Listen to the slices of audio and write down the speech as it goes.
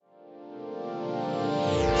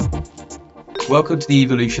Welcome to the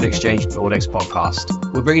Evolution Exchange Nordics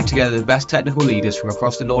podcast. We're bringing together the best technical leaders from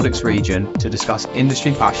across the Nordics region to discuss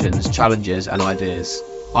industry passions, challenges and ideas.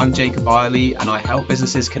 I'm Jacob Byerley and I help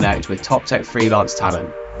businesses connect with top tech freelance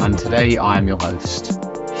talent. And today I am your host.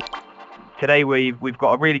 Today we've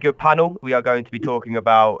got a really good panel. We are going to be talking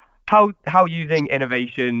about how using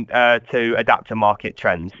innovation to adapt to market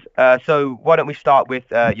trends. So why don't we start with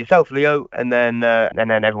yourself, Leo, and then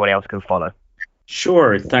everyone else can follow.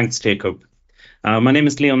 Sure, thanks, Jacob. My name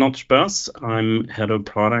is Leo Nathorst. I'm head of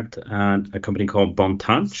product at a company called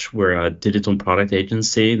Bontouch. We're a digital product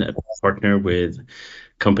agency that partner with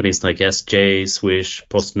companies like SJ, Swish,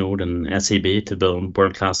 PostNord, and SEB to build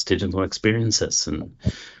world-class digital experiences. And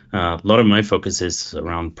a lot of my focus is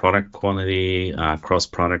around product quality,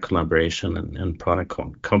 cross-product collaboration, and product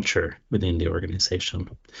culture within the organization.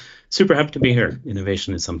 Super happy to be here.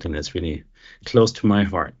 Innovation is something that's really close to my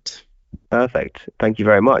heart. Perfect. Thank you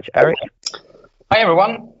very much. Erik? Hi,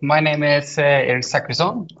 everyone. My name is Erik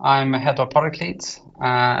Zackrisson. I'm head of product leads,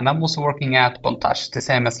 and I'm also working at Bontouch, the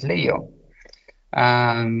same as Leo.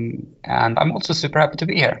 And I'm also super happy to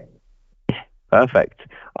be here. Perfect.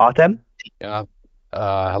 Artem? Yeah.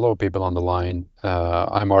 Hello, people on the line.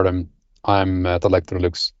 I'm Artem. I'm at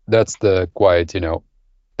Electrolux. That's the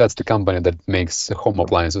that's the company that makes home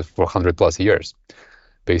appliances for 100 plus years,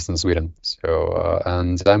 based in Sweden. So,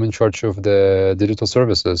 and I'm in charge of the digital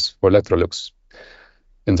services for Electrolux,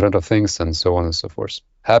 Internet of Things, and so on and so forth.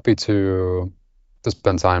 Happy to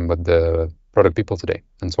spend time with the product people today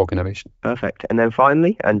and talk innovation. Perfect. And then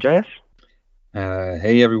finally, Andreas?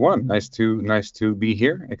 Hey everyone, nice to be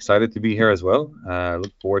here. Excited to be here as well.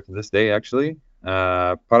 Look forward to this day actually.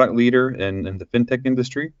 Product leader in the fintech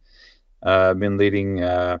industry. Been leading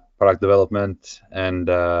product development and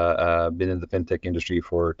been in the fintech industry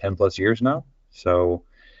for 10 plus years now. So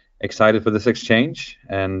excited for this exchange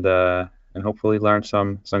and hopefully learn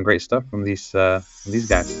some great stuff from these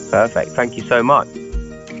guys. Perfect. Thank you so much.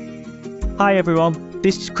 Hi everyone.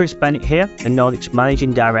 This is Chris Bennett here, a Nordics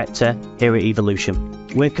Managing Director here at Evolution.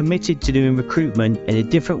 We're committed to doing recruitment in a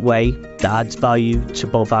different way that adds value to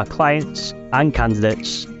both our clients and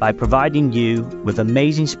candidates by providing you with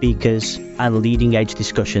amazing speakers and leading edge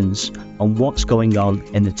discussions on what's going on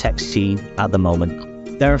in the tech scene at the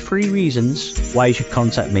moment. There are 3 reasons why you should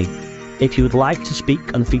contact me. If you would like to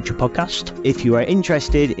speak on a future podcast, if you are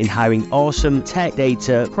interested in hiring awesome tech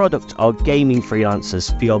data, product or gaming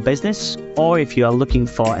freelancers for your business, or if you are looking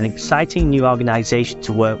for an exciting new organization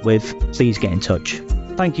to work with, please get in touch.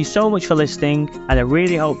 Thank you so much for listening, and I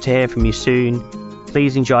really hope to hear from you soon.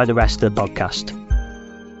 Please enjoy the rest of the podcast.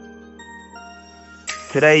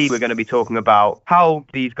 Today we're going to be talking about how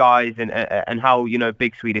these guys and how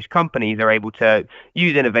big Swedish companies are able to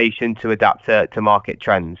use innovation to adapt to market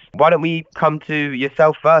trends. Why don't we come to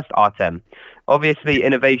yourself first, Artem? Obviously,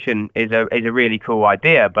 innovation is a really cool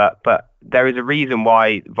idea, but there is a reason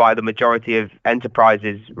why the majority of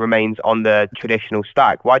enterprises remains on the traditional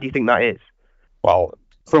stack. Why do you think that is? Well,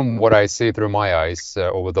 from what I see through my eyes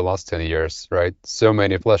over the last 10 years, right? So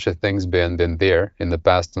many flashy things been there in the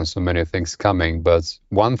past and so many things coming. But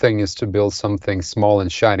one thing is to build something small and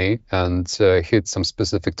shiny and hit some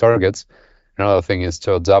specific targets. Another thing is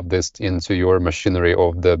to adapt this into your machinery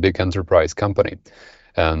of the big enterprise company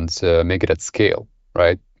and make it at scale,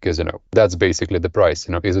 right? Because, that's basically the price.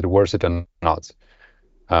 Is it worth it or not?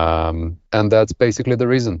 And that's basically the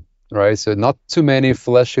reason. Right, so not too many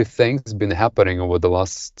flashy things been happening over the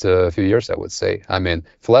last few years, I would say. I mean,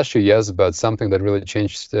 flashy, yes, but something that really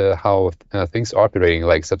changed how things are operating,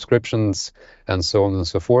 like subscriptions and so on and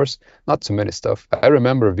so forth. Not too many stuff. I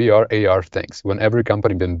remember VR, AR things when every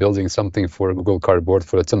company been building something for Google Cardboard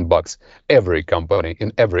for $10. Every company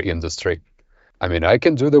in every industry. I mean, I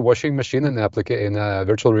can do the washing machine in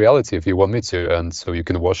virtual reality if you want me to, and so you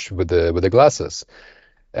can wash with the glasses.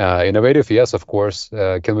 Innovative, yes, of course.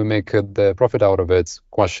 Can we make the profit out of it?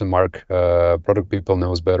 Question mark. Product people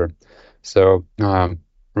knows better. So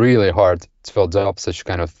really hard to adopt such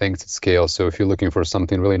kind of things at scale. So if you're looking for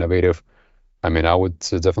something really innovative, I mean, I would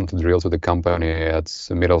definitely drill to the company at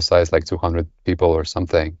middle size, like 200 people or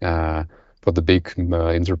something. For the big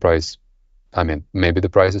enterprise, I mean, maybe the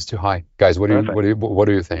price is too high. Guys, what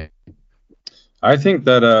do you think? I think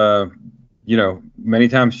that many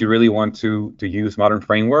times you really want to use modern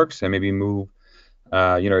frameworks and maybe move,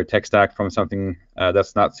 a tech stack from something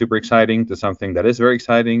that's not super exciting to something that is very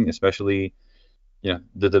exciting, especially,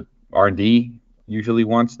 the R&D usually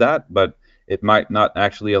wants that, but it might not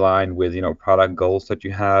actually align with, product goals that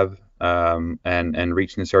you have and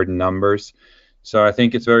reaching certain numbers. So I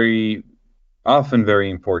think it's very often very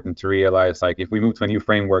important to realize, like, if we move to a new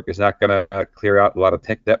framework, is that going to clear out a lot of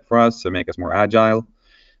tech debt for us, so make us more agile,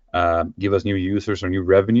 give us new users or new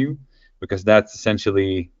revenue? Because that's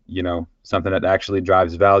essentially, something that actually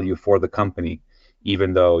drives value for the company,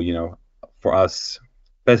 even though, for us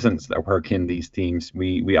peasants that work in these teams,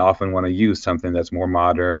 we often want to use something that's more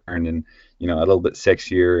modern and, a little bit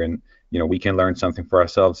sexier, and, we can learn something for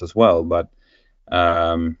ourselves as well. But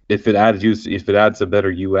if it adds a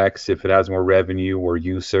better UX, if it adds more revenue or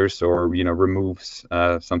users, or removes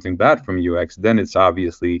something bad from UX, then it's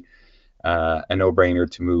obviously a no-brainer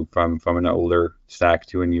to move from an older stack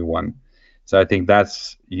to a new one. So I think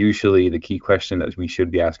that's usually the key question that we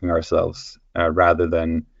should be asking ourselves, rather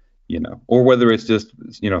than, or whether it's just,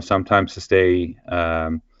 sometimes to stay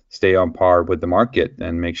on par with the market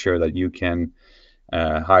and make sure that you can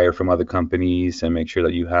hire from other companies and make sure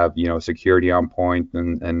that you have, security on point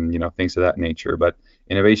and things of that nature. But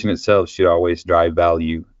innovation itself should always drive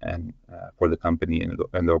value and for the company and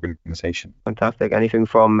the organization. Fantastic. Anything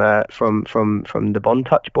from the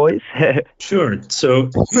Bontouch boys? Sure. So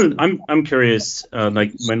I'm curious.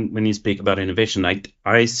 Like when you speak about innovation,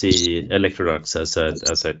 I see Electrolux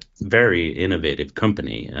as a very innovative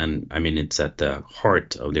company, and I mean it's at the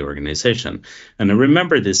heart of the organization. And I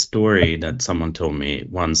remember this story that someone told me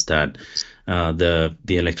once, that the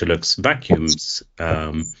Electrolux vacuums,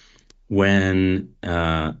 when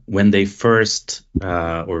they first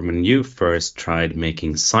or when you first tried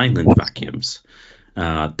making silent vacuums,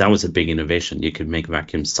 that was a big innovation. You could make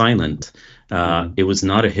vacuums silent. It was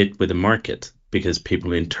not a hit with the market because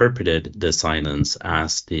people interpreted the silence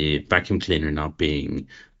as the vacuum cleaner not being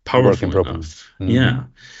powerful enough. Yeah,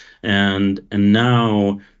 and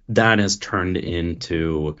now that has turned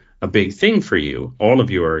into a big thing for you.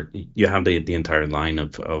 You have the entire line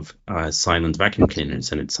of silent vacuum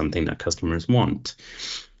cleaners, and it's something that customers want.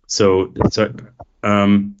 So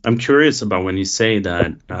I'm curious about when you say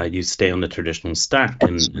that you stay on the traditional stack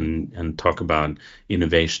and talk about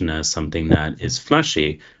innovation as something that is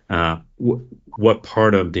flashy. What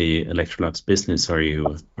part of the Electrolux business are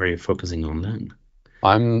you focusing on then?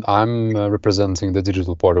 I'm representing the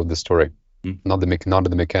digital part of the story. Not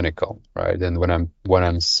the mechanical, right? And when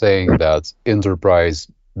I'm saying that enterprise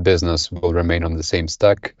business will remain on the same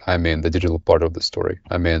stack, I mean the digital part of the story.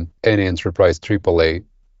 I mean any enterprise AAA,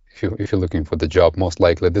 if you're looking for the job, most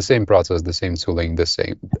likely the same process, the same tooling,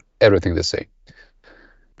 everything the same.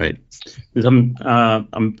 Right.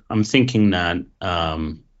 I'm thinking that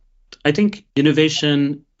I think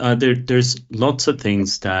innovation. There's lots of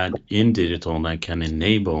things that in digital that can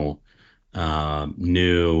enable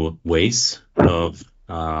new ways of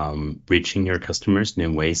reaching your customers,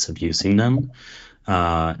 new ways of using them,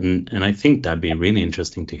 and I think that'd be really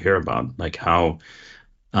interesting to hear about, like how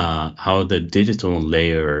the digital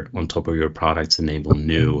layer on top of your products enable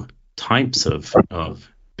new types of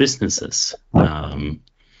businesses.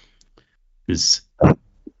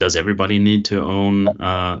 Does everybody need to own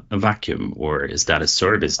a vacuum, or is that a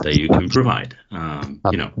service that you can provide?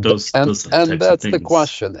 Those types of that's things. The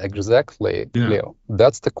question, exactly, yeah. Leo.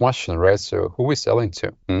 That's the question, right? So who are we selling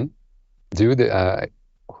to?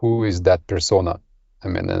 Who is that persona? I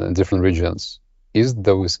mean, in different regions,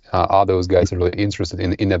 are those guys really interested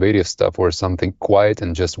in innovative stuff, or something quiet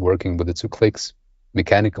and just working with the 2 clicks,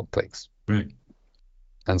 mechanical clicks, right?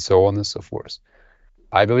 And so on and so forth.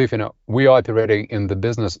 I believe, we are operating in the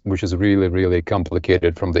business, which is really, really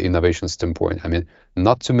complicated from the innovation standpoint. I mean,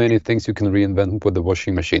 not too many things you can reinvent with the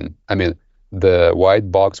washing machine. I mean, the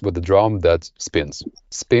white box with the drum that spins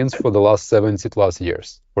for the last 70+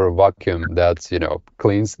 years, or a vacuum that,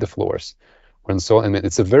 cleans the floors. And so, I mean,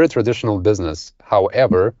 it's a very traditional business.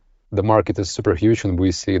 However, the market is super huge, and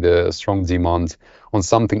we see the strong demand on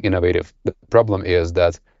something innovative. The problem is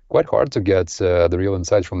that quite hard to get the real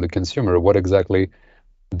insight from the consumer, what exactly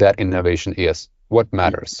that innovation is, what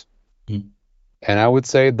matters. And I would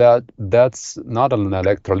say that that's not an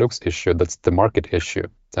Electrolux issue, that's the market issue.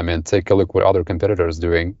 I mean, take a look what other competitors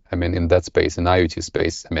doing, I mean, in that space, in IoT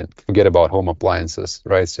space. I mean, forget about home appliances,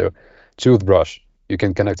 right? So toothbrush, you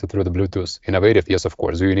can connect it through the Bluetooth. Innovative, yes, of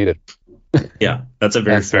course. Do you need it? Yeah, that's a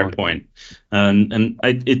very fair point. And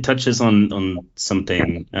it touches on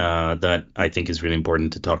something that I think is really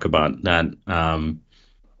important to talk about, that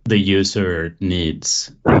the user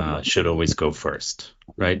needs should always go first,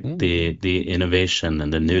 right? The innovation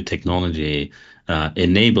and the new technology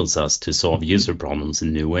enables us to solve user problems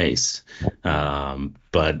in new ways.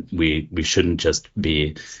 But we shouldn't just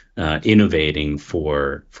be innovating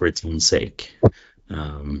for its own sake.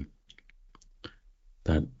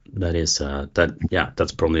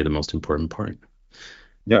 That's probably the most important part.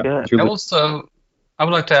 Yeah. I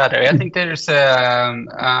would like to add there. I think there's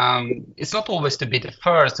it's not always to be the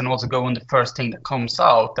first and also go on the first thing that comes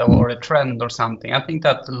out or a trend or something. I think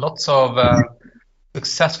that lots of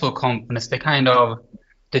successful companies,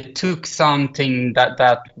 they took something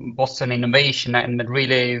that was an innovation and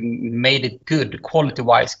really made it good,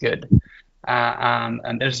 quality-wise good.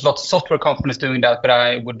 And there's lots of software companies doing that, but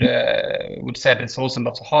I would say there's also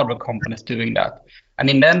lots of hardware companies doing that. And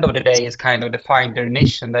in the end of the day, it's kind of define their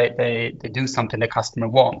niche, and they do something the customer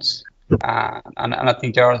wants. And I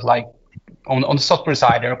think there are like on the software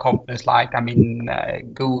side, there are companies like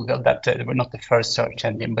Google that were not the first search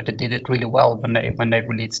engine, but they did it really well when they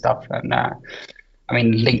released stuff. And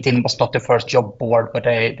LinkedIn was not the first job board, but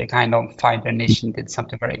they kind of find their niche and did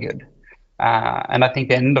something very good. And I think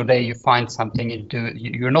at the end of the day, you find something you do.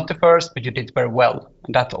 You're not the first, but you did very well,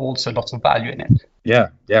 and that's also lots of value in it. Yeah,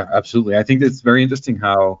 absolutely. I think it's very interesting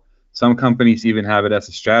how some companies even have it as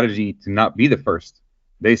a strategy to not be the first.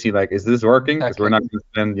 They see like, is this working? Because we're not going to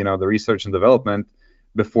spend, the research and development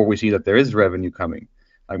before we see that there is revenue coming.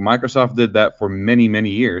 Like Microsoft did that for many,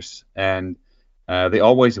 many years, and they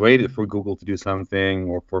always waited for Google to do something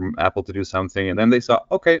or for Apple to do something, and then they saw,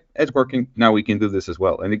 okay, it's working. Now we can do this as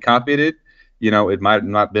well, and they copied it. It might have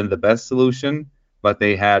not been the best solution, but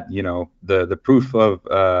they had, the proof of,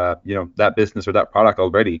 that business or that product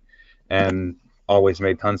already, and always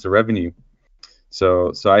made tons of revenue.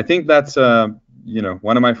 So I think that's,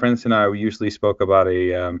 one of my friends and I, we usually spoke about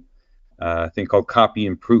a thing called copy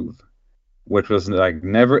improve, which was like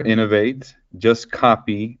never innovate, just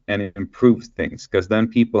copy and improve things, because then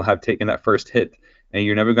people have taken that first hit, and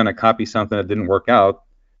you're never going to copy something that didn't work out,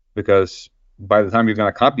 because by the time you're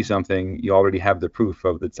going to copy something, you already have the proof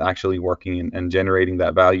of it's actually working and generating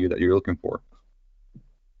that value that you're looking for.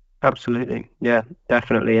 Absolutely, yeah,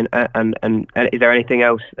 definitely. And is there anything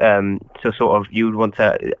else to sort of you would want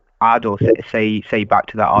to add or say back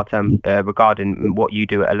to that, Artem, regarding what you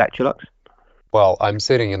do at Electrolux? Well, I'm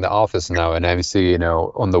sitting in the office now, and I see,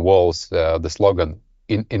 on the walls the slogan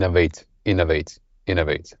 "Innovate, innovate,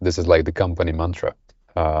 innovate." This is like the company mantra.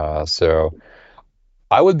 So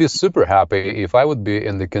I would be super happy if I would be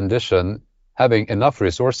in the condition having enough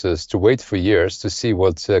resources to wait for years to see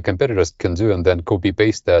what competitors can do and then copy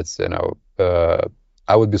paste that.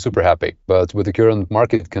 I would be super happy. But with the current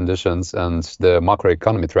market conditions and the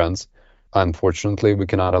macroeconomy trends, unfortunately, we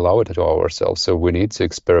cannot allow it to ourselves. So we need to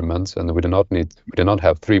experiment, and we do not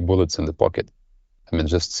have 3 bullets in the pocket.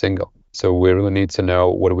 Just single. So we really need to know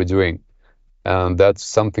what we're doing, and that's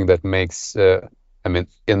something that makes,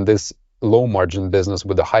 in this low margin business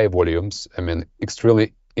with the high volumes,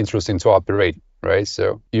 extremely interesting to operate, right?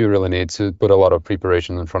 So you really need to put a lot of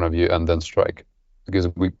preparation in front of you and then strike, because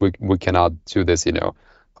we cannot do this,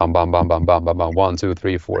 bam, bam, bam, bam, bam, bam, bam, 1, 2,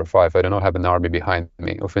 3, 4, 5. I do not have an army behind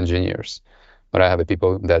me of engineers, but I have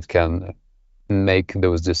people that can make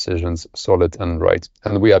those decisions solid and right.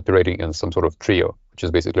 And we are operating in some sort of trio, which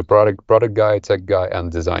is basically product guy, tech guy,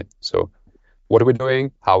 and design. So what are we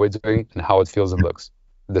doing, how we're doing, and how it feels and looks.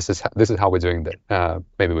 This is how we're doing that.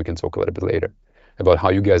 Maybe we can talk a little bit later about how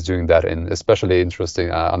you guys doing that, and especially interesting,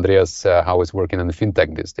 Andreas, how it's working in the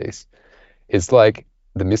fintech these days. It's like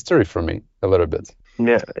the mystery for me a little bit.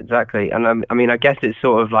 Yeah, exactly. And I guess it's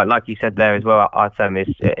sort of like you said there as well, Artem,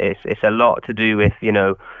 it's a lot to do with,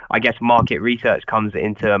 I guess market research comes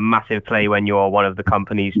into a massive play when you're one of the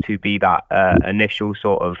companies to be that initial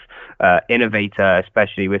sort of innovator,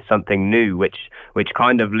 especially with something new, which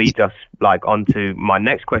kind of leads us like onto my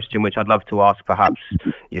next question, which I'd love to ask perhaps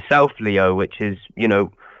yourself, Leo, which is,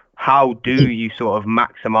 how do you sort of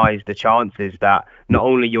maximize the chances that not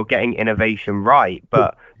only you're getting innovation right,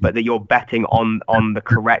 but that you're betting on the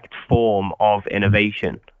correct form of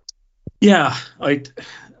innovation? Yeah, I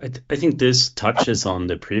think this touches on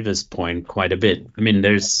the previous point quite a bit.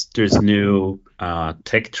 There's new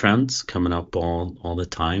tech trends coming up all the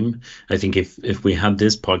time. I think if we had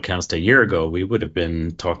this podcast a year ago, we would have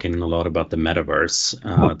been talking a lot about the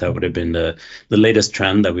metaverse. That would have been the latest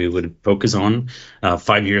trend that we would focus on.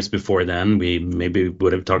 5 years before then, we maybe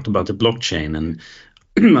would have talked about the blockchain. And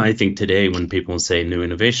I think today when people say new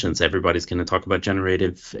innovations, everybody's going to talk about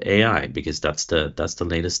generative AI, because that's the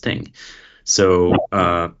latest thing. So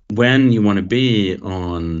when you want to be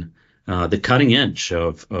on the cutting edge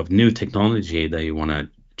of new technology that you want to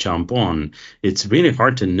jump on, it's really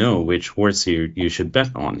hard to know which horse you should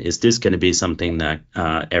bet on. Is this going to be something that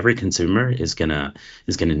every consumer is gonna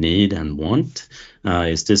need and want?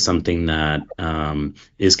 Is this something that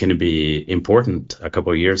is going to be important a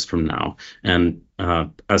couple of years from now? And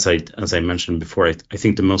as I mentioned before, I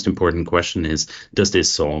think the most important question is, does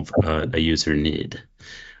this solve a user need?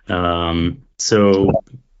 So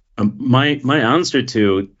My answer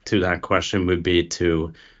to that question would be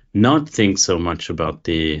to not think so much about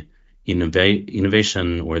the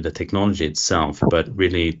innovation or the technology itself, but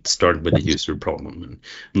really start with the user problem and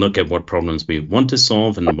look at what problems we want to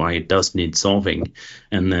solve and why it does need solving,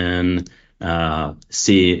 and then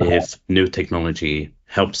see if new technology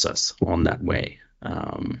helps us on that way.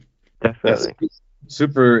 Definitely.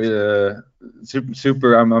 Super,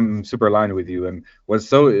 super. I'm super aligned with you. And what's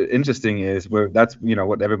so interesting is that's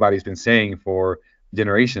what everybody's been saying for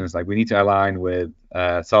generations. Like we need to align with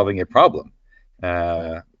solving a problem.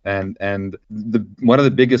 And one of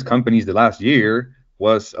the biggest companies the last year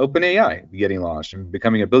was OpenAI getting launched and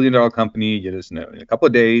becoming $1 billion company. You just know in a couple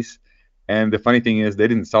of days. And the funny thing is, they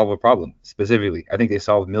didn't solve a problem specifically. I think they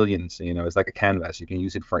solved millions. It's like a canvas. You can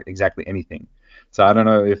use it for exactly anything. So I don't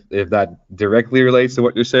know if that directly relates to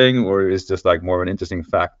what you're saying, or is just like more of an interesting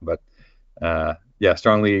fact. But yeah,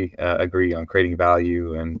 strongly agree on creating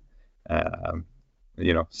value and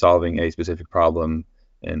solving a specific problem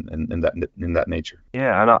in that nature.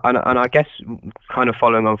 Yeah, and I guess kind of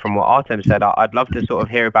following on from what Artem said, I'd love to sort of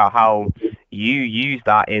hear about how you use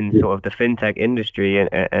that in sort of the fintech industry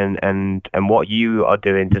and what you are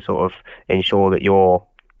doing to sort of ensure that you're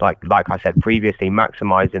like I said previously,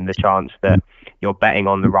 maximizing the chance that you're betting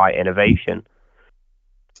on the right innovation.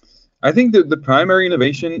 I think that the primary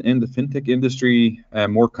innovation in the fintech industry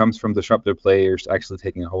more comes from disruptive players actually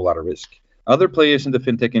taking a whole lot of risk. Other players in the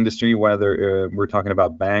fintech industry, whether we're talking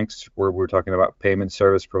about banks or we're talking about payment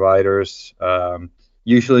service providers,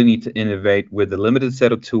 usually need to innovate with the limited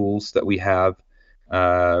set of tools that we have,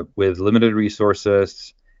 with limited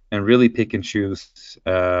resources, and really pick and choose.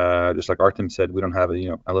 Just like Artem said, we don't have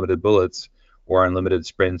unlimited bullets or unlimited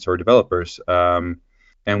sprints or developers.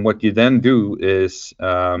 And what you then do is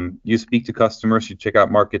you speak to customers, you check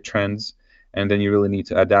out market trends, and then you really need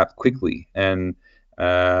to adapt quickly. And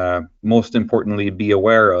most importantly, be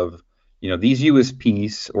aware of these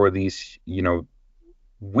USPs or these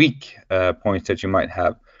weak points that you might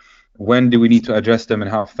have. When do we need to address them and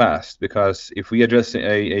how fast? Because if we address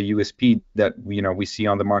a USP that we see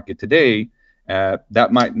on the market today,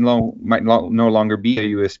 that might no longer be a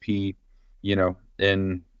USP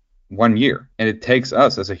in 1 year, and it takes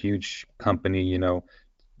us as a huge company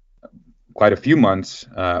quite a few months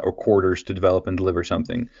or quarters to develop and deliver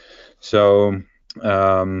something. So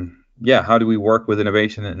how do we work with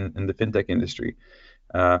innovation in the fintech industry?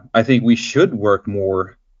 I think we should work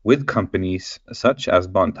more with companies such as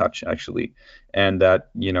Bontouch, actually, and that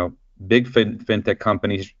big fintech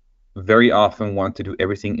companies very often want to do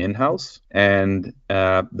everything in-house, and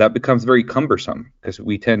that becomes very cumbersome because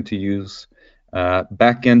we tend to use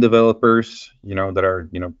back-end developers that are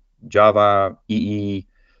Java, EE.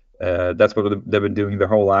 That's what they've been doing their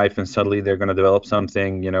whole life, and suddenly they're going to develop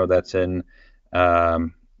something that's in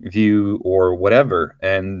Vue or whatever,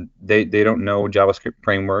 and they don't know JavaScript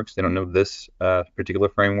frameworks. They don't know this particular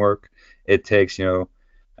framework. It takes 10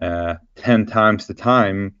 times the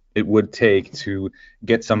time it would take to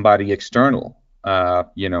get somebody external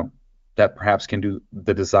that perhaps can do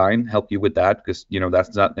the design, help you with that, because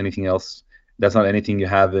that's not anything else. That's not anything you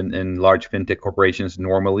have in large fintech corporations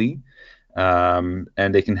normally. And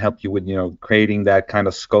they can help you with creating that kind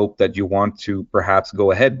of scope that you want to perhaps go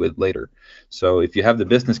ahead with later. So if you have the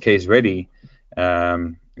business case ready,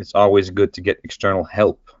 it's always good to get external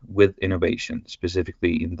help with innovation,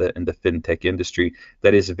 specifically in the fintech industry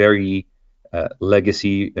that is very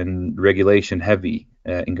legacy and regulation heavy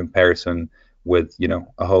in comparison with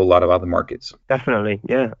a whole lot of other markets. Definitely,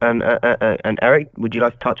 yeah. And Erik, would you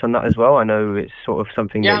like to touch on that as well? I know it's sort of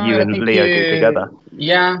something that you and Leo do together.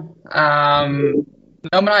 Yeah. No,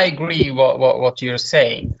 but I agree what you're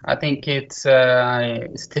saying. I think it's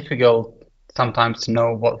difficult sometimes to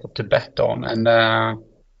know what to bet on, and I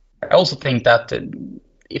also think that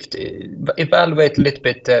evaluate a little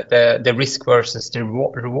bit the risk versus the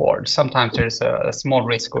reward. Sometimes there's a small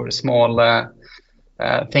risk or a small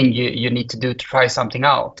thing you need to do to try something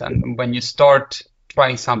out, and when you start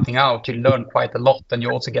trying something out, you learn quite a lot, and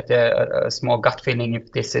you also get a small gut feeling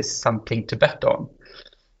if this is something to bet on.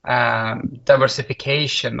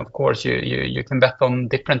 Diversification, of course, you can bet on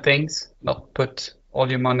different things, not put all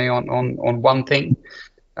your money on one thing,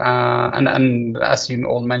 and as you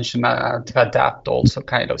all mentioned, to adapt, also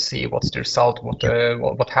kind of see what's the result,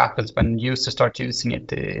 what happens when users start using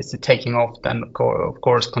it. Is it taking off? Then of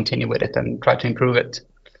course continue with it and try to improve it.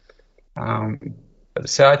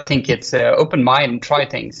 So I think it's open mind and try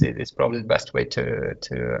things. It is probably the best way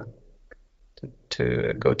to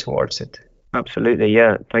go towards it. Absolutely,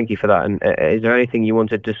 yeah. Thank you for that. And is there anything you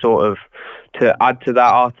wanted to sort of to add to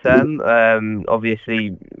that, Artem?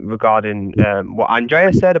 Obviously, regarding what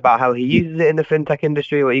Andreas said about how he uses it in the fintech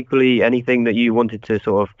industry, or equally anything that you wanted to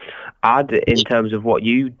sort of add in terms of what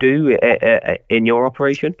you do in your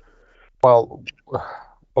operation? Well,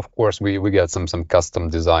 of course, we get some custom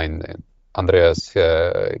design. Andreas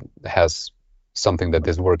has something that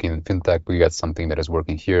is working in fintech. We got something that is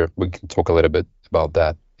working here. We can talk a little bit about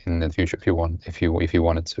that in the future if you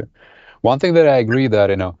wanted to. One thing that I agree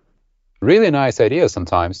that really nice idea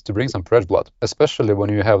sometimes to bring some fresh blood, especially when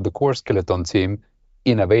you have the core skeleton team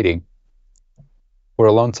innovating for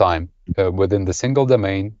a long time within the single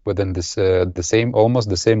domain, within this almost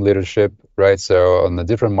the same leadership, right? So on the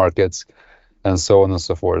different markets and so on and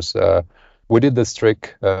so forth. We did this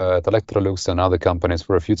trick at Electrolux and other companies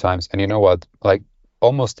for a few times, and you know what? Like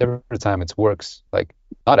almost every time it works. Like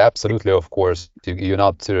not absolutely, of course. You're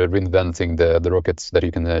not reinventing the rockets that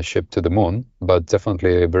you can ship to the moon, but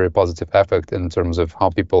definitely a very positive effect in terms of how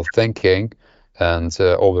people thinking and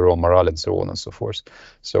overall morale and so on and so forth.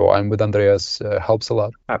 So I'm with Andreas, helps a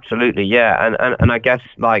lot. Absolutely, yeah, and I guess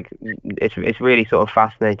like it's really sort of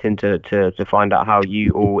fascinating to find out how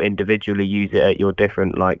you all individually use it at your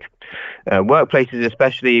different workplaces,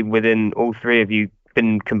 especially within all three of you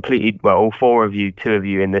been completely, well, all four of you, two of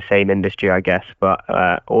you in the same industry, I guess, but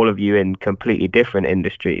all of you in completely different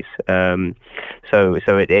industries. So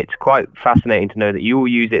it's quite fascinating to know that you all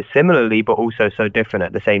use it similarly, but also so different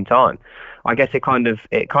at the same time. I guess it kind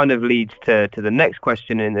of leads to the next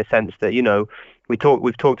question, in the sense that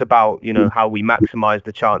we've talked about how we maximize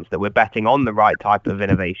the chance that we're betting on the right type of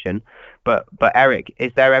innovation. But Erik,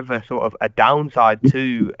 is there ever sort of a downside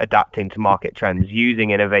to adapting to market trends using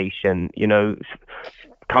innovation?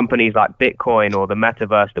 Companies like Bitcoin or the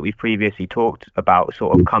metaverse that we've previously talked about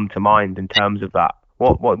sort of come to mind in terms of that.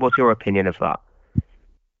 What's your opinion of that?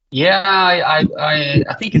 Yeah,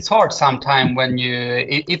 I think it's hard sometimes when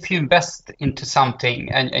if you invest into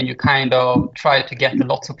something and you kind of try to get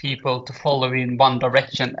lots of people to follow in one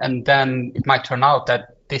direction, and then it might turn out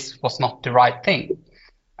that this was not the right thing.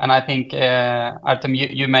 And I think Artem,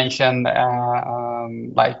 you mentioned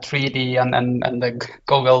like 3D and the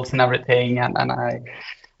goggles and everything, and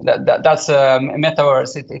that's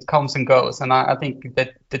metaverse. It comes and goes, and I think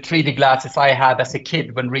that the 3D glasses I had as a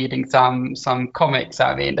kid when reading some comics,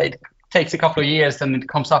 I mean, it takes a couple of years and it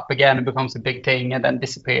comes up again and becomes a big thing and then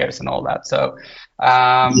disappears and all that. So,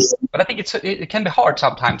 but I think it can be hard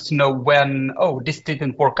sometimes to know when, this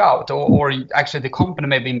didn't work out, or actually the company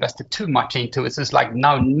maybe invested too much into it. So it's like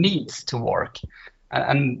now needs to work.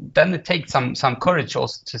 And then it takes some courage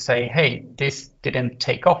also to say, hey, this didn't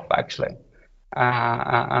take off actually.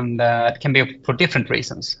 And it can be for different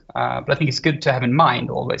reasons. But I think it's good to have in mind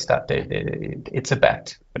always that it's a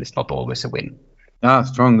bet, but it's not always a win. I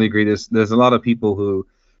strongly agree. There's a lot of people who,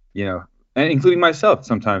 and including myself,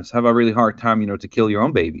 sometimes have a really hard time, to kill your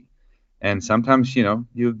own baby. And sometimes,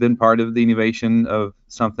 you've been part of the innovation of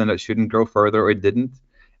something that shouldn't grow further, or it didn't.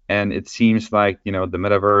 And it seems like, the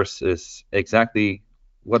metaverse is exactly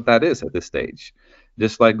what that is at this stage,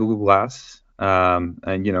 just like Google Glass. And,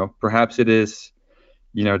 perhaps it is,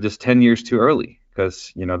 just 10 years too early,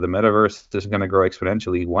 because, the metaverse is going to grow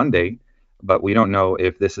exponentially one day, but we don't know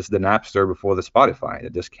if this is the Napster before the Spotify.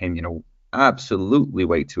 It just came, absolutely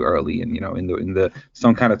way too early. And, in the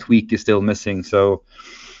some kind of tweak is still missing. So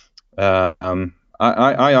I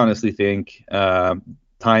honestly think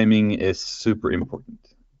timing is super important.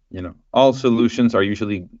 All solutions are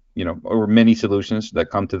usually, or many solutions that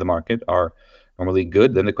come to the market are normally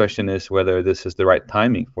good. Then the question is whether this is the right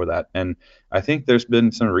timing for that. And I think there's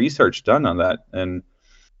been some research done on that. And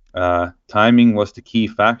timing was the key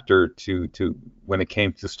factor to when it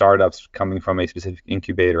came to startups coming from a specific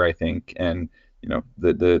incubator, I think. And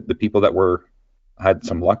the people that had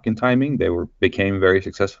some luck in timing, they became very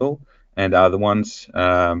successful, and other ones,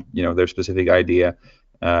 their specific idea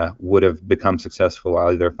would have become successful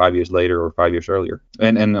either 5 years later or 5 years earlier.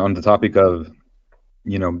 And on the topic of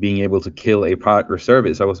being able to kill a product or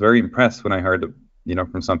service, I was very impressed when I heard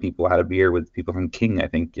from some people. I had a beer with people from King, I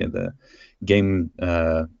think, the game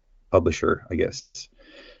publisher, I guess,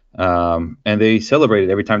 and they celebrated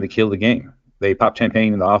every time they killed the game. They popped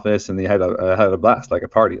champagne in the office and they had a blast, like a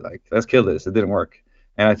party, like, let's kill this, it didn't work.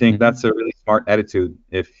 And I think that's a really smart attitude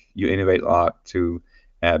if you innovate a lot, to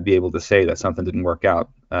be able to say that something didn't work out.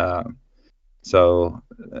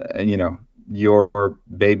 Your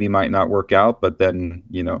baby might not work out, but then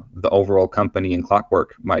the overall company and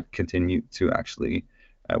clockwork might continue to actually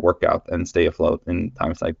work out and stay afloat in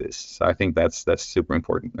times like this. So I think that's super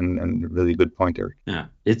important and really good point, Erik. Yeah,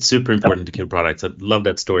 it's super important to kill products. I love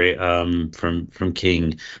that story from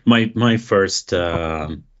King. My first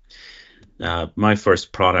My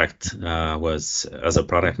first product was as a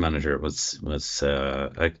product manager was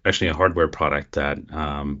actually a hardware product that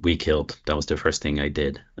we killed. That was the first thing I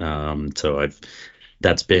did. So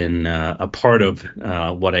that's been a part of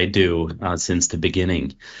what I do since the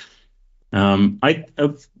beginning.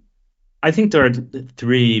 I think there are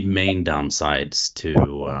three main downsides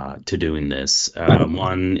to doing this.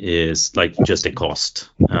 One is like just the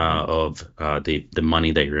cost of the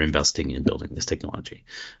money that you're investing in building this technology.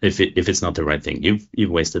 If it's not the right thing,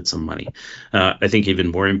 you've wasted some money. I think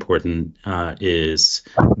even more important is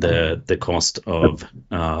the cost of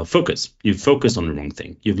focus. You've focused on the wrong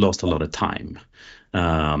thing. You've lost a lot of time.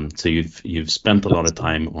 So you've spent a lot of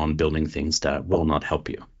time on building things that will not help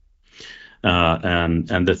you.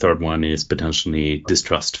 And the third one is potentially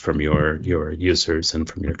distrust from your users and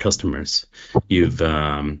from your customers. You've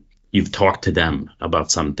talked to them about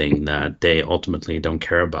something that they ultimately don't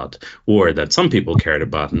care about, or that some people cared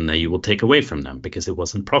about and that you will take away from them because it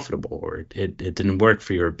wasn't profitable or it didn't work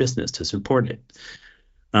for your business to support it.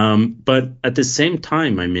 But at the same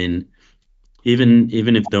time, I mean, even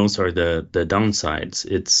if those are the downsides,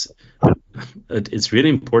 it's really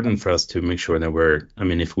important for us to make sure that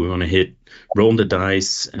if we want to roll the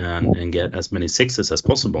dice and get as many sixes as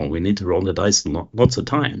possible, we need to roll the dice lots of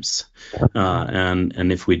times.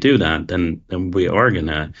 And if we do that, then we're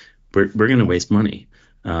gonna waste money.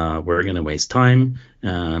 We're gonna waste time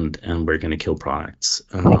and we're gonna kill products.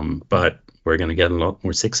 But we're gonna get a lot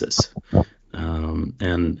more sixes.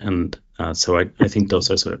 So I think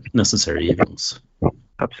those are sort of necessary evils.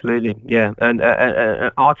 Absolutely, yeah. And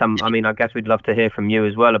Artem, I mean, I guess we'd love to hear from you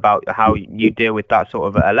as well about how you deal with that sort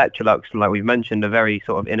of Electrolux. Like we've mentioned, a very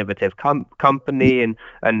sort of innovative company, and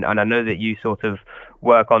I know that you sort of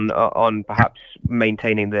work on perhaps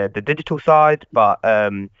maintaining the digital side, but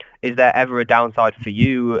is there ever a downside for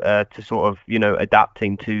you to sort of,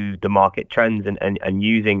 adapting to the market trends and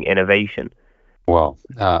using innovation? Well,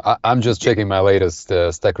 I'm just checking my latest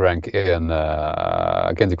stack rank in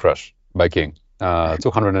Candy Crush by King.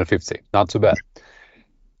 250, not too bad.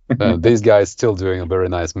 These guys still doing a very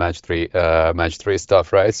nice match three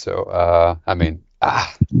stuff, right? So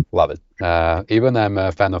love it. Even I'm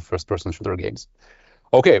a fan of first-person shooter games.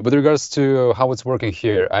 Okay, with regards to how it's working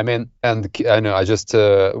here, I mean, and I know I just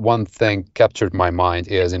one thing captured my mind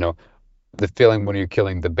is the feeling when you're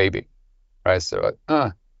killing the baby, right? So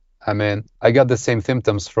I got the same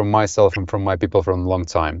symptoms from myself and from my people for a long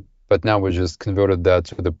time. But now we just converted that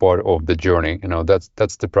to the part of the journey.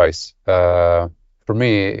 That's the price. For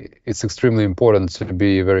me, it's extremely important to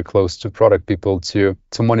be very close to product people to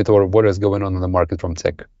monitor what is going on in the market from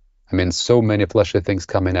tech. I mean, so many flashy things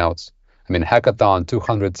coming out. I mean, hackathon,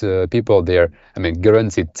 200 people there. I mean,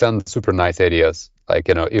 guaranteed 10 super nice ideas. Like,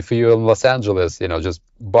 if you're in Los Angeles, just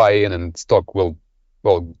buy in and stock will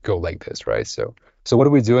go like this, right? So what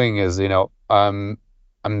are we doing is, I'm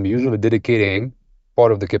usually dedicating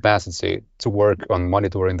part of the capacity to work on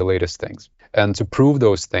monitoring the latest things and to prove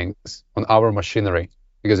those things on our machinery.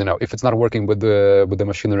 Because if it's not working with the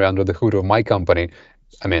machinery under the hood of my company,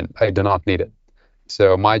 I mean, I do not need it.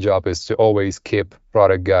 So my job is to always keep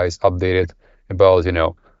product guys updated about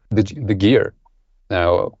the gear,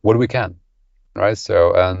 what we can, right?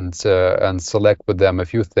 So and select with them a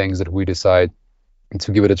few things that we decide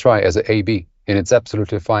to give it a try as an A/B. And it's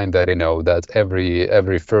absolutely fine that that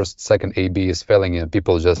every first, second A/B is failing and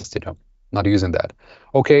people just not using that.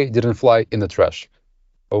 Okay, didn't fly, in the trash.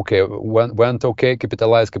 Okay, went okay,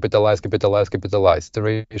 capitalize.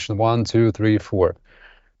 Iteration 1, 2, 3, 4.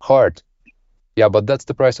 Hard. Yeah, but that's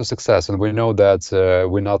the price of success, and we know that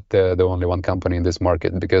we're not the only one company in this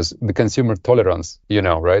market because the consumer tolerance,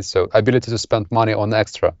 right? So ability to spend money on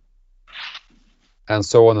extra, and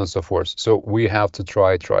so on and so forth. So we have to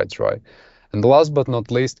try. And last but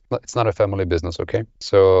not least, it's not a family business, okay?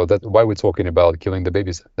 So that's why we're talking about killing the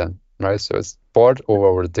babies then, right? So it's part of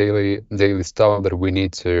our daily stuff that we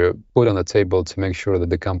need to put on the table to make sure that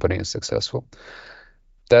the company is successful.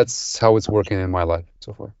 That's how it's working in my life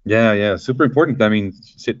so far. Yeah, super important. I mean,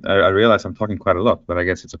 I realize I'm talking quite a lot, but I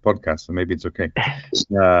guess it's a podcast, so maybe it's okay.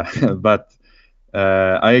 But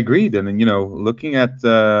I agreed. And looking at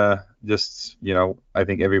I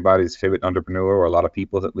think everybody's favorite entrepreneur, or a lot of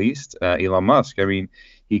people's at least, Elon Musk. I mean,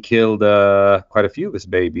 he killed quite a few of his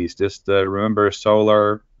babies. Just remember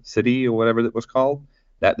Solar City or whatever it was called?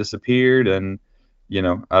 That disappeared, and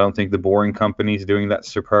I don't think the Boring Company is doing that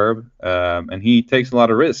superb. And he takes a lot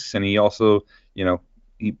of risks, and he also,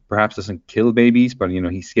 he perhaps doesn't kill babies, but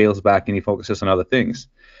he scales back and he focuses on other things.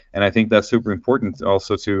 And I think that's super important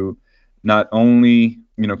also to not only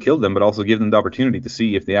kill them, but also give them the opportunity to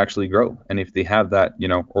see if they actually grow and if they have that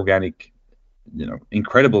organic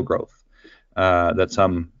incredible growth. that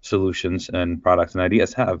some solutions and products and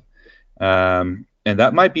ideas have. And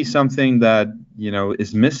that might be something that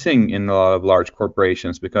is missing in a lot of large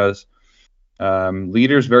corporations, because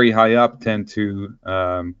leaders very high up tend to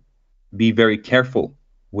be very careful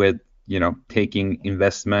with taking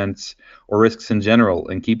investments or risks in general,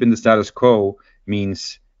 and keeping the status quo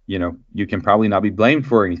means you can probably not be blamed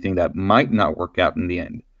for anything that might not work out in the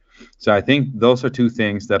end. So I think those are two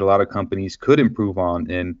things that a lot of companies could improve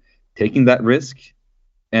on, in taking that risk,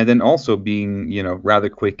 and then also being rather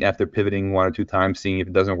quick after pivoting one or two times, seeing if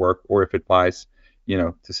it doesn't work, or if it applies,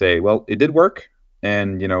 to say, well, it did work,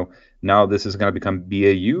 and now this is going to become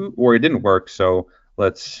BAU, or it didn't work, so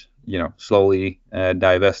let's slowly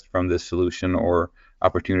divest from this solution or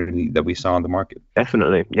opportunity that we saw on the market.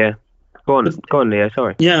 Definitely, yeah. Go on, Leo.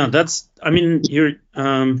 Sorry. Yeah, you're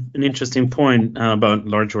an interesting point about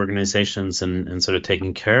large organizations and sort of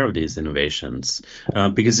taking care of these innovations,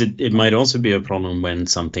 because it might also be a problem when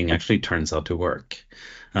something actually turns out to work.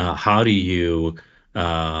 How do you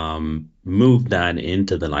move that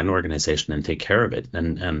into the line organization and take care of it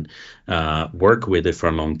and work with it for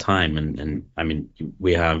a long time? And I mean,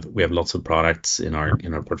 we have lots of products in our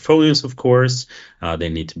portfolios, of course. They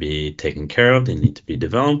need to be taken care of, they need to be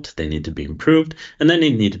developed, they need to be improved, and then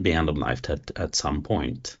they need to be end of life at some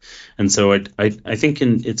point. And so I think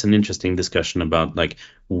it's an interesting discussion about, like,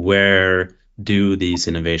 where do these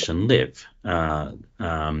innovations live?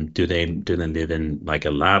 Do they live in like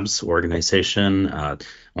a labs organization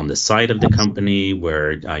on the side of the company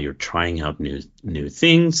where you're trying out new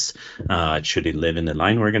things? Should it live in the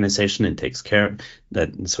line organization and takes care of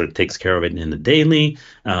it in the daily,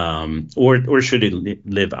 or should it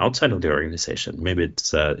live outside of the organization? Maybe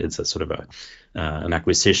it's a sort of an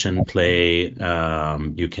acquisition play.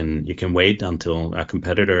 You can wait until a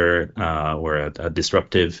competitor or a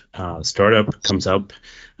disruptive startup comes up,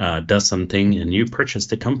 does something, and you purchase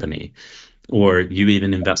the company, or you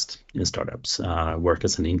even invest in startups, work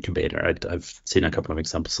as an incubator. I've seen a couple of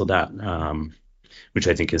examples of that, which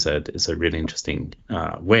I think is a really interesting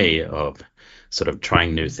way of sort of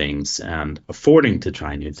trying new things and affording to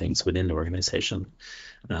try new things within the organization.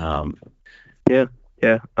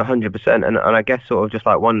 Yeah, 100%. And I guess sort of just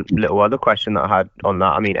like one little other question that I had on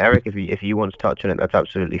that. I mean, Erik, if you want to touch on it, that's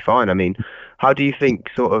absolutely fine. I mean, how do you think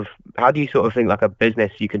like a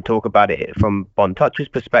business, you can talk about it from Bontouch's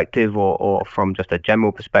perspective or from just a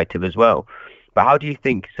general perspective as well, but how do you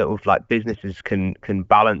think sort of like businesses can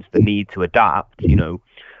balance the need to adapt,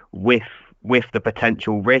 with the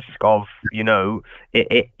potential risk of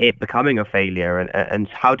it becoming a failure, and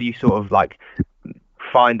how do you sort of like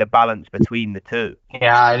find a balance between the two?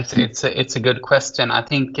 Yeah, it's a good question. I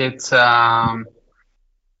think it's part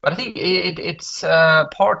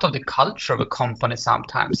of the culture of a company.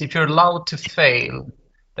 Sometimes, if you're allowed to fail,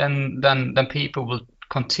 then people will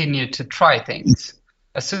continue to try things.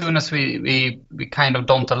 As soon as we kind of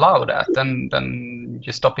don't allow that, then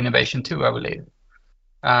you stop innovation too, I believe.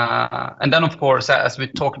 And then, of course, as we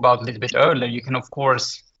talked about a little bit earlier, you can, of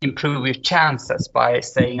course, improve your chances by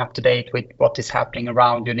staying up to date with what is happening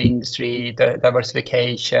around you in the industry, the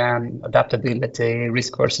diversification, adaptability,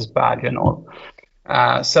 risk versus value, and all.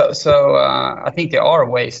 So I think there are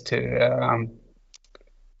ways to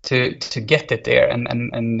get it there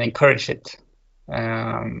and encourage it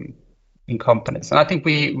in companies. And I think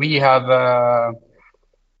we have.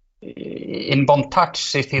 In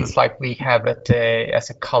Bontouch, it feels like we have it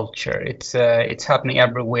as a culture. It's happening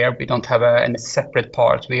everywhere. We don't have any separate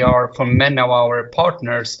parts. We are, for many of our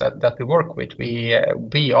partners that we work with, we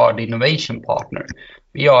are the innovation partner.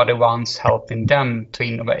 We are the ones helping them to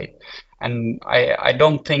innovate. And I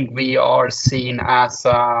don't think we are seen as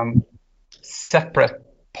separate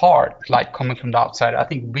part, like coming from the outside. I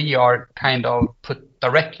think we are kind of put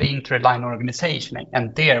directly into the line organization,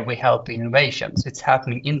 and there we help innovations. It's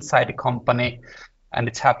happening inside the company, and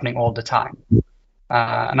it's happening all the time.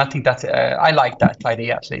 And I think that's I like that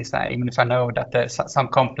idea, at least. Even if I know that some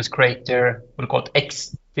companies create their, we'll call it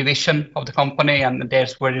X division of the company, and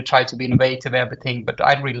there's where you try to be innovative, everything. But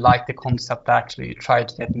I really like the concept that actually you try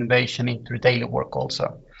to get innovation into the daily work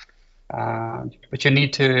also. But you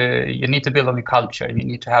need to build on your culture, and you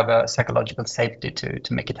need to have a psychological safety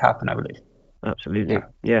to make it happen, I believe. Absolutely,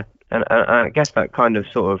 yeah. And I guess that kind of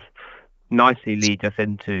sort of nicely leads us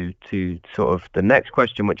into sort of the next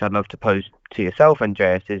question, which I'd love to pose to yourself,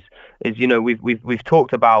 Andreas, is we've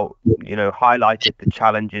talked about, highlighted the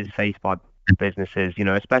challenges faced by businesses,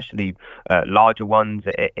 especially larger ones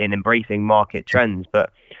in embracing market trends,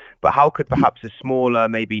 but how could perhaps a smaller,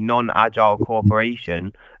 maybe non-agile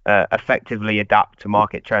corporation effectively adapt to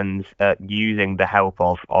market trends using the help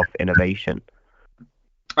of innovation?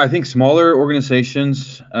 I think smaller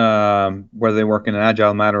organizations, whether they work in an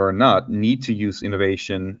agile manner or not, need to use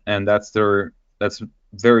innovation, and that's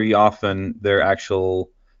very often their actual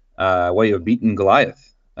way of beating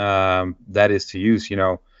Goliath. That is to use,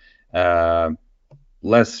 uh,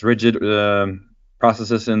 less rigid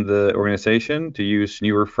processes in the organization, to use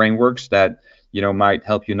newer frameworks that might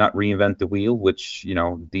help you not reinvent the wheel, which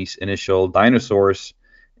these initial dinosaurs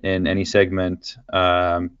in any segment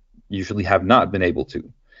usually have not been able to.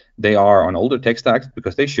 They are on older tech stacks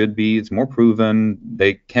because they should be. It's more proven.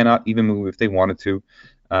 They cannot even move if they wanted to.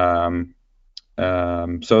 So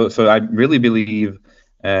I really believe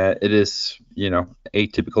it is a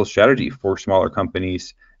typical strategy for smaller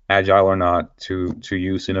companies, agile or not, to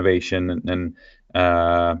use innovation and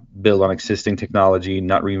build on existing technology,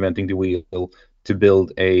 not reinventing the wheel, to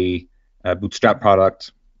build a bootstrap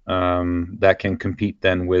product that can compete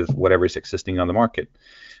then with whatever is existing on the market.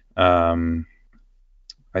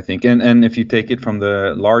 I think, and if you take it from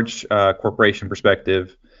the large corporation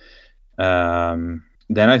perspective, then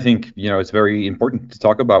I think it's very important to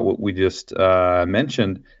talk about what we just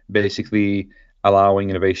mentioned, basically allowing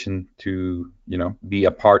innovation to be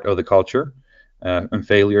a part of the culture, and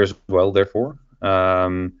failure as well. Therefore,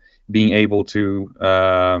 being able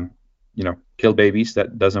to kill babies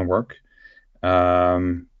that doesn't work,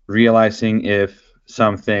 realizing if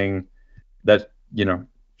something that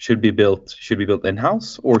should be built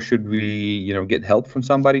in-house, or should we get help from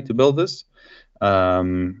somebody to build this.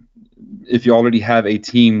 If you already have a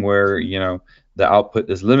team where the output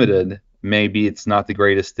is limited, maybe it's not the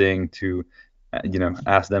greatest thing to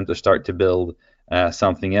ask them to start to build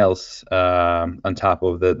something else on top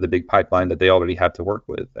of the big pipeline that they already have to work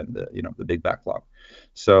with, and the big backlog.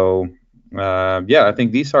 So I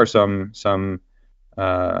think these are some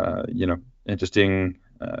interesting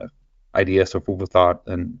ideas of food for thought,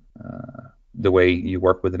 and the way you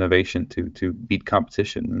work with innovation to beat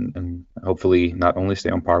competition, and hopefully not only stay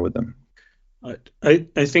on par with them.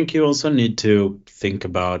 I think you also need to think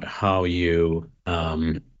about how you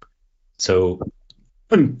so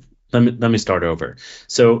let me start over.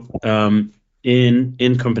 So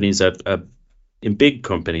in companies, in big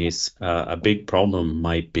companies, a big problem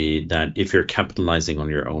might be that if you're capitalizing on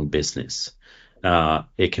your own business,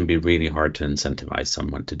 it can be really hard to incentivize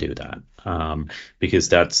someone to do that, because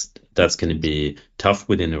that's going to be tough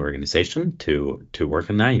within the organization to work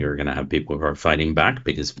on that. You're going to have people who are fighting back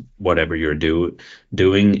because whatever you're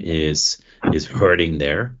doing is hurting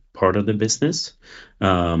their part of the business,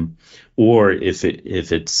 or if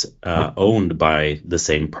it's owned by the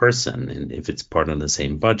same person, and if it's part of the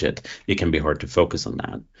same budget, it can be hard to focus on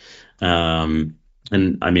that.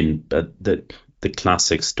 And I mean, the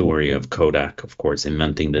classic story of Kodak, of course,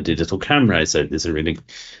 inventing the digital camera is a really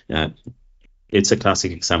it's a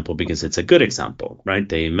classic example because it's a good example, right?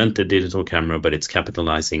 They invented digital camera, but it's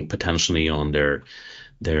capitalizing potentially on their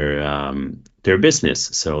business.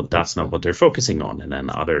 So that's not what they're focusing on. And then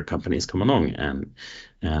other companies come along and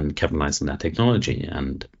capitalize on that technology,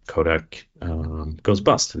 and Kodak goes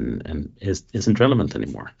bust and isn't relevant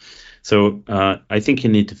anymore. So I think you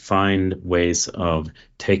need to find ways of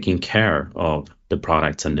taking care of the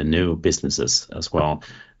products and the new businesses as well,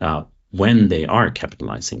 when they are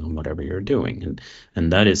capitalizing on whatever you're doing,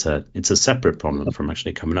 and that is it's a separate problem from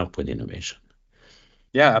actually coming up with innovation.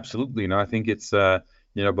 Yeah, absolutely. I think it's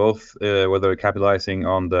both whether capitalizing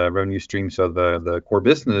on the revenue streams of the core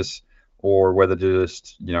business, or whether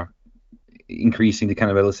just increasing the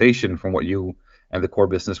cannibalization from what you and the core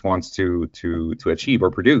business wants to achieve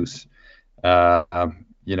or produce.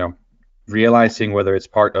 Realizing whether it's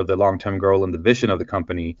part of the long-term goal and the vision of the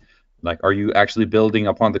company. Like, are you actually building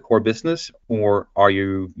upon the core business, or are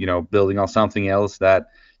you building on something else that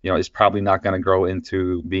is probably not going to grow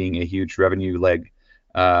into being a huge revenue leg?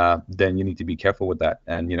 Then you need to be careful with that.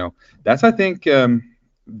 And that's, I think,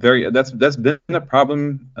 that's been a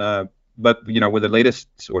problem. But with the latest,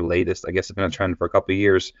 I guess it's been a trend for a couple of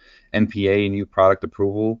years, NPA, new product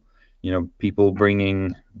approval. People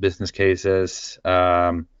bringing business cases,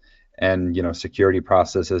 and security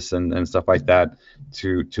processes and stuff like that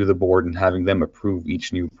to the board, and having them approve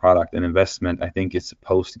each new product and investment. I think it's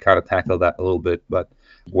supposed to kind of tackle that a little bit, but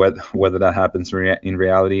whether that happens in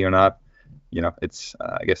reality or not, it's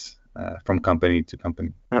I guess from company to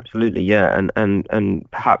company. Absolutely, yeah,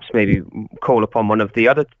 and perhaps maybe call upon one of the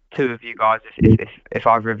other two of you guys if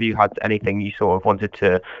either of you had anything you sort of wanted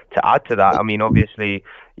to add to that. I mean, obviously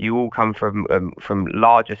you all come from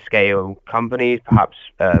larger scale companies, perhaps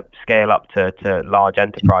scale up to large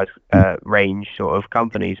enterprise range sort of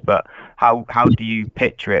companies, but how do you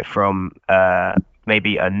picture it from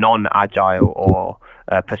maybe a non-agile or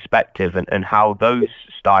perspective, and how those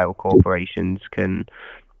style corporations can,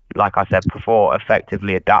 like I said before,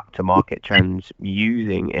 effectively adapt to market trends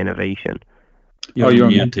using innovation. You're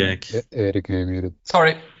muted. Erik, you're muted.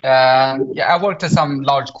 Sorry. I worked at some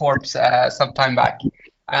large corps some time back,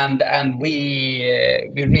 and we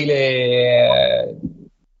really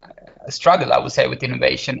struggled, I would say, with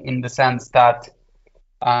innovation in the sense that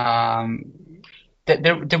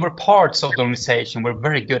there were parts of the organization were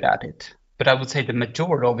very good at it, but I would say the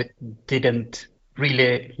majority of it didn't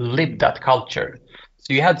really live that culture.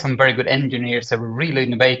 So you had some very good engineers that were really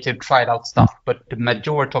innovative, tried out stuff, but the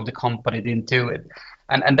majority of the company didn't do it.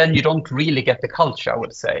 And then you don't really get the culture, I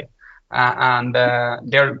would say. There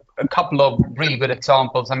are a couple of really good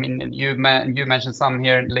examples. I mean, you mentioned some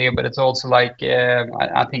here, Leo, but it's also like,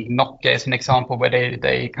 I think Nokia is an example where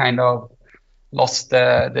they kind of lost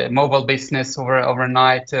the mobile business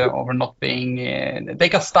overnight over not being. They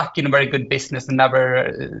got stuck in a very good business and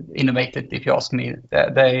never innovated. If you ask me,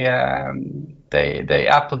 they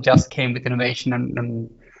Apple just came with innovation and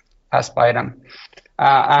passed by them.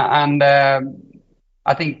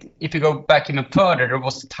 I think if you go back even further, there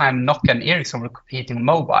was a time Nokia and Ericsson were competing on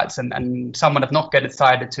mobiles, and someone at Nokia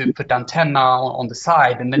decided to put the antenna on the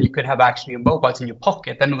side, and then you could have actually your mobiles in your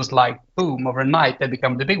pocket. Then it was like boom, overnight they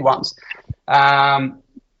become the big ones.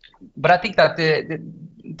 But I think that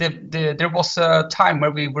there was a time where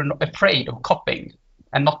we were afraid of copying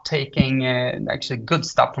and not taking actually good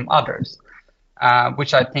stuff from others,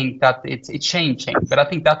 which I think that it's changing. But I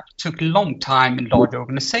think that took a long time in large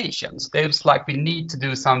organizations. It was like we need to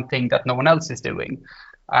do something that no one else is doing,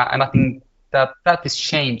 and I think that is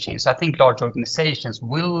changing. So I think large organizations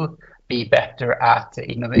will be better at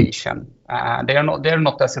innovation. They're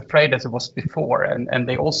not as afraid as it was before, and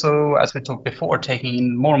they also, as we talked before, taking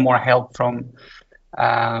in more and more help from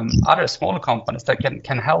other smaller companies that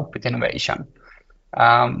can help with innovation.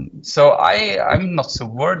 So I'm not so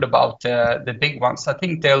worried about the big ones. I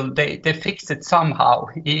think they fix it somehow,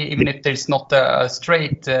 even if there's not a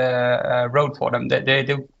straight road for them.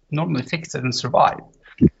 They normally fix it and survive.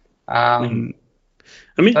 I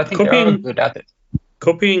mean, so I think they're good at it.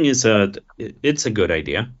 Copying is a good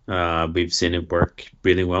idea. We've seen it work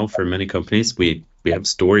really well for many companies. We have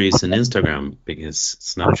stories in Instagram because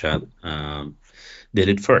Snapchat did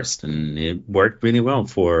it first, and it worked really well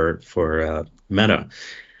for Meta.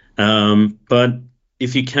 But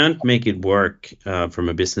if you can't make it work from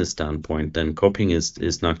a business standpoint, then copying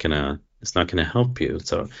is not gonna help you.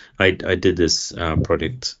 So I did this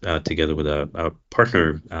project together with a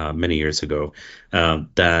partner many years ago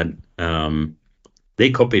that they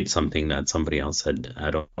copied something that somebody else had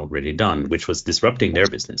already done, which was disrupting their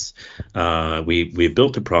business. We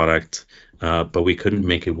built a product, but we couldn't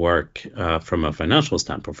make it work from a financial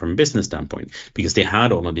standpoint, from a business standpoint, because they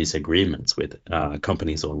had all of these agreements with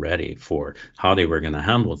companies already for how they were going to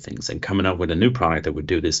handle things, and coming up with a new product that would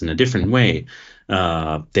do this in a different way.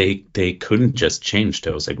 They couldn't just change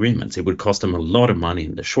those agreements. It would cost them a lot of money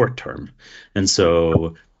in the short term, and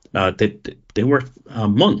so they worked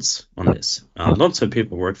months on this. Lots of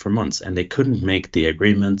people worked for months, and they couldn't make the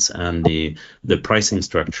agreements and the pricing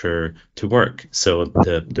structure to work. So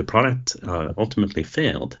the product ultimately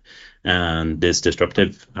failed, and this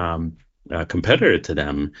disruptive competitor to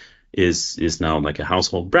them is now like a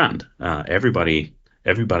household brand. Everybody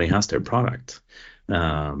has their product,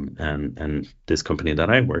 and this company that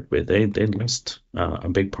I work with, they lost a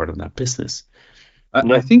big part of that business.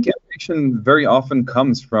 I think innovation very often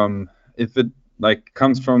comes from, if it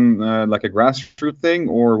comes from like a grassroots thing,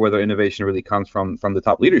 or whether innovation really comes from the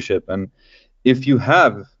top leadership. And if you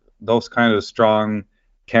have those kind of strong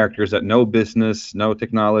characters that know business, know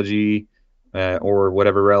technology, or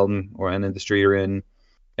whatever realm or an industry you're in,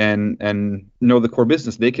 and know the core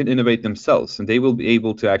business, they can innovate themselves, and they will be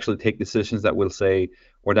able to actually take decisions that will say,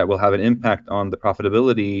 or that will have an impact on the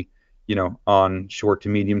profitability, on short to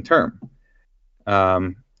medium term.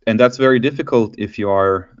 And that's very difficult if you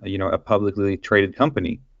are, a publicly traded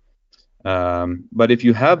company. But if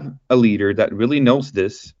you have a leader that really knows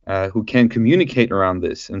this, who can communicate around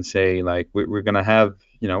this and say, like, we're going to have,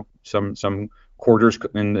 some quarters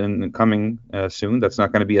in coming soon that's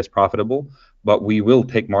not going to be as profitable, but we will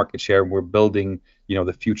take market share. We're building,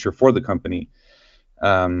 the future for the company.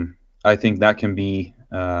 I think that can be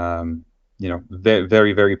very,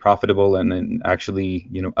 very, very profitable, and actually,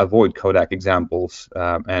 avoid Kodak examples,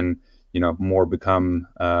 and, more become,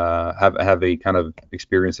 have a kind of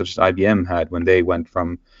experience such as IBM had when they went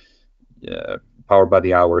from power by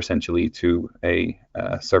the hour essentially to a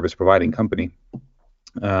service providing company.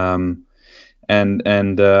 Many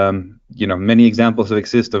examples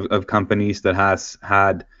exist of companies that has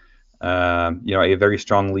had a very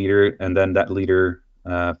strong leader, and then that leader,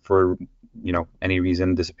 for any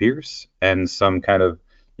reason, disappears, and some kind of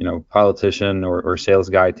politician or sales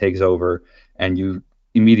guy takes over, and you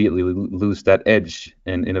immediately lose that edge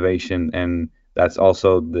in innovation, and that's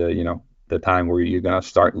also the time where you're gonna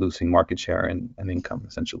start losing market share and income,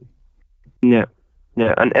 essentially. Yeah.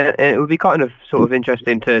 Yeah, and it would be kind of sort of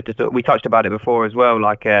interesting to we touched about it before as well,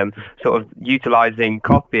 like sort of utilizing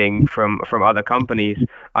copying from other companies.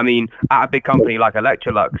 I mean, at a big company like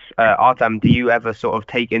Electrolux, Artem, do you ever sort of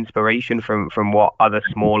take inspiration from what other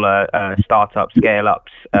smaller startup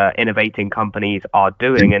scale-ups, innovating companies are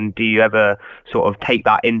doing, and do you ever sort of take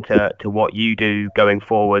that into what you do going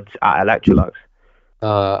forwards at Electrolux?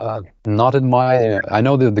 Not in my. I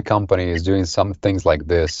know that the company is doing some things like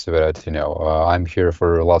this, but I'm here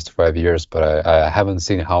for the last 5 years, but I haven't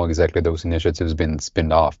seen how exactly those initiatives been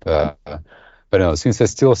spinned off. But since I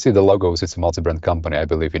still see the logos, it's a multi-brand company. I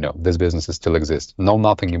believe this businesses still exist. Know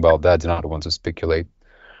nothing about that. Do not want to speculate.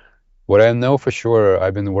 What I know for sure,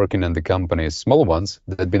 I've been working in the companies, small ones,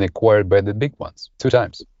 that have been acquired by the big ones 2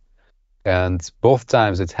 times. And both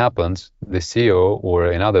times it happened, the CEO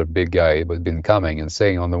or another big guy has been coming and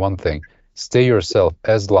saying on the one thing, stay yourself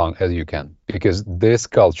as long as you can, because this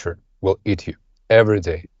culture will eat you every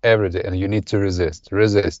day, and you need to resist. You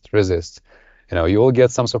will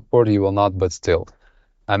get some support, you will not, but still.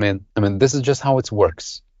 I mean, this is just how it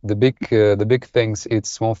works. The big things eat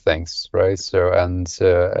small things, right? So, and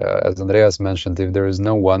as Andreas mentioned, if there is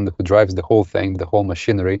no one who drives the whole thing, the whole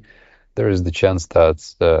machinery, there is the chance that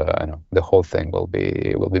the whole thing will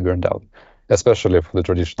be burned out, especially for the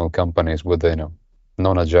traditional companies with the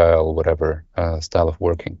non-agile whatever style of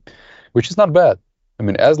working, which is not bad. I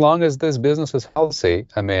mean, as long as this business is healthy,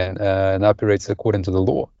 and operates according to the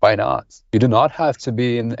law, why not? You do not have to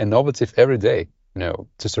be innovative every day,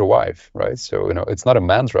 to survive, right? So it's not a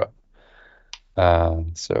mantra.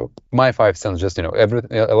 So my 5 cents, just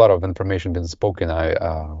a lot of information been spoken.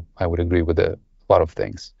 I would agree with a lot of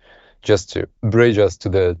things, just to bridge us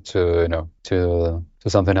to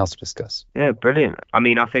something else to discuss. Yeah, brilliant. I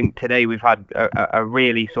mean, I think today we've had a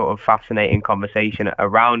really sort of fascinating conversation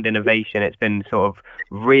around innovation. It's been sort of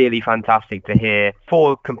really fantastic to hear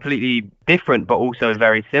 4 completely different but also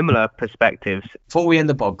very similar perspectives. Before we end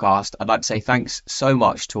the podcast, I'd like to say thanks so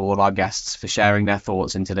much to all our guests for sharing their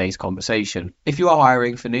thoughts in today's conversation. If you are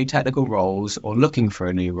hiring for new technical roles or looking for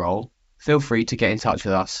a new role, feel free to get in touch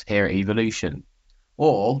with us here at Evolution.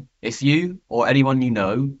 Or if you or anyone you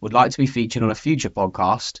know would like to be featured on a future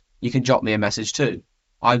podcast, you can drop me a message too.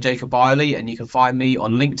 I'm Jacob Byerley, and you can find me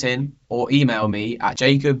on LinkedIn or email me at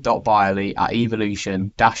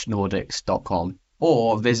jacob.byerley@evolution-nordics.com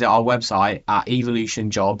or visit our website at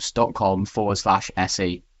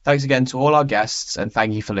evolutionjobs.com/SE. Thanks again to all our guests, and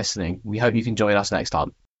thank you for listening. We hope you can join us next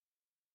time.